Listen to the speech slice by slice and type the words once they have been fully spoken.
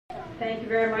Thank you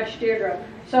very much, Deirdre.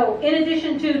 So in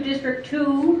addition to District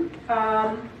 2,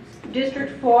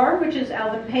 District 4, which is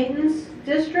Alvin Payton's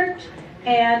district,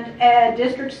 and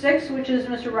District 6, which is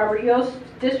Mr. Robert Yost's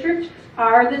district,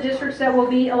 are the districts that will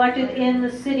be elected in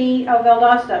the city of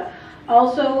Valdosta.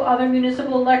 Also, other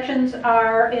municipal elections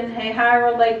are in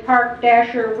Hayhira, Lake Park,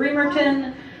 Dasher,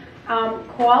 Bremerton.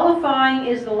 Qualifying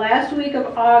is the last week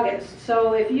of August.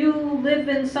 So if you live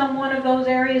in one of those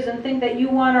areas and think that you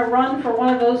want to run for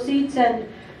one of those seats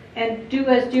and do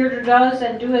as Deirdre does,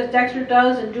 and do as Dexter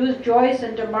does, and do as Joyce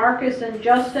and DeMarcus and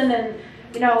Justin, and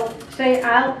say,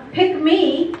 I'll pick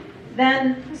me,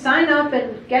 then sign up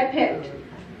and get picked.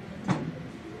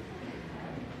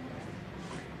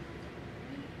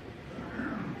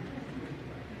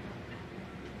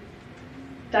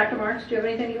 Dr. Marks, do you have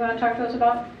anything you want to talk to us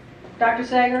about? Dr.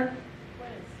 Sager?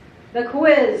 The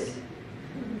quiz.